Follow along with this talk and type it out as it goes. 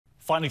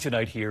Finally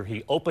tonight here,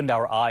 he opened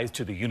our eyes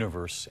to the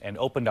universe and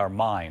opened our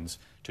minds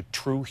to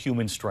true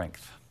human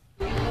strength.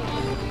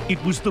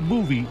 It was the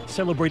movie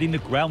celebrating the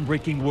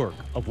groundbreaking work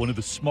of one of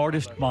the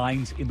smartest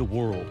minds in the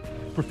world,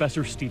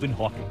 Professor Stephen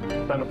Hawking.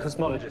 I'm a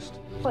cosmologist.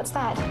 What's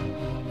that?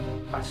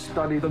 I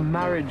study the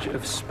marriage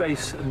of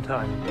space and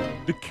time.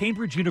 The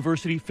Cambridge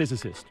University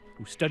physicist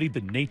who studied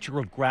the nature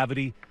of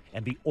gravity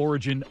and the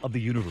origin of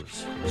the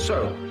universe.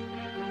 So,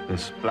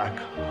 this black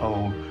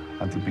hole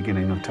at the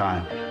beginning of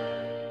time.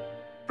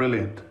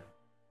 Brilliant.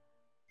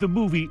 The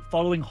movie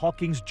following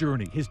Hawking's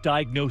journey, his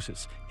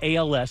diagnosis,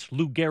 ALS,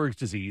 Lou Gehrig's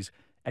disease,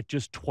 at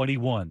just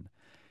 21.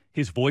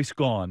 His voice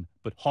gone,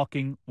 but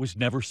Hawking was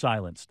never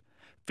silenced.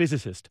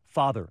 Physicist,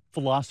 father,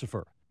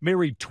 philosopher,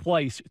 married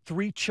twice,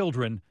 3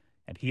 children,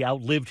 and he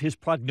outlived his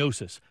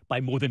prognosis by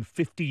more than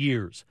 50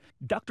 years.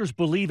 Doctors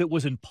believe it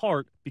was in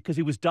part because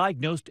he was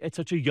diagnosed at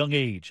such a young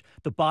age,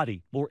 the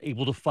body more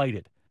able to fight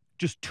it.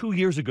 Just 2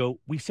 years ago,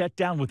 we sat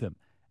down with him,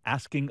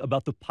 asking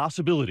about the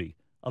possibility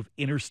of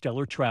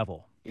interstellar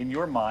travel. In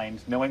your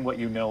mind, knowing what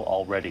you know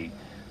already,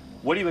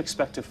 what do you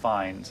expect to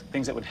find?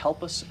 Things that would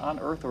help us on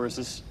Earth, or is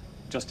this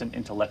just an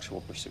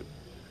intellectual pursuit?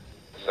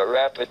 The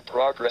rapid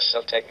progress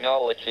of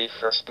technology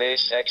for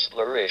space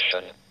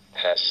exploration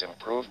has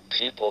improved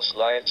people's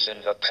lives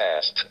in the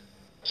past,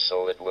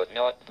 so it would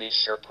not be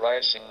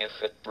surprising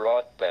if it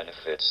brought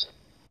benefits.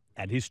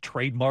 And his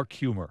trademark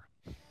humor.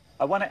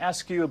 I want to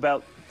ask you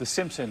about The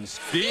Simpsons.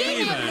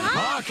 Stephen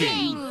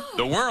Hawking,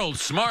 the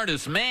world's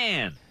smartest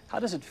man. How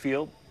does it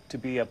feel to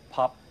be a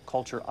pop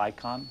culture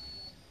icon?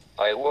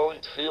 I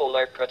won't feel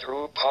like a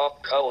true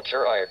pop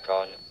culture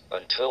icon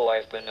until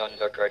I've been on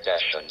the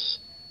Kardashians.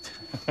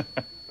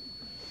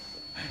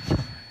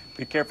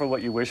 Be careful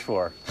what you wish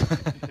for.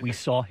 We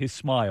saw his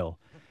smile.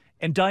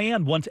 And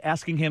Diane once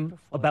asking him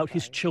about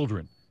his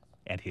children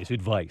and his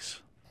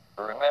advice.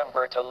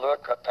 Remember to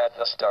look up at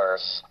the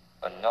stars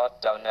and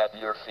not down at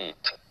your feet.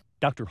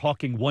 Dr.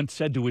 Hawking once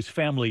said to his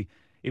family,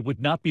 it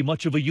would not be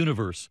much of a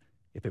universe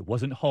if it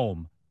wasn't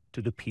home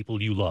to the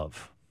people you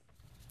love.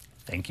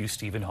 Thank you,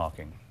 Stephen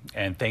Hawking.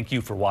 And thank you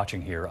for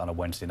watching here on a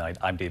Wednesday night.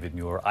 I'm David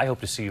Muir. I hope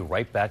to see you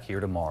right back here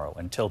tomorrow.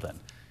 Until then,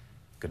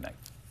 good night.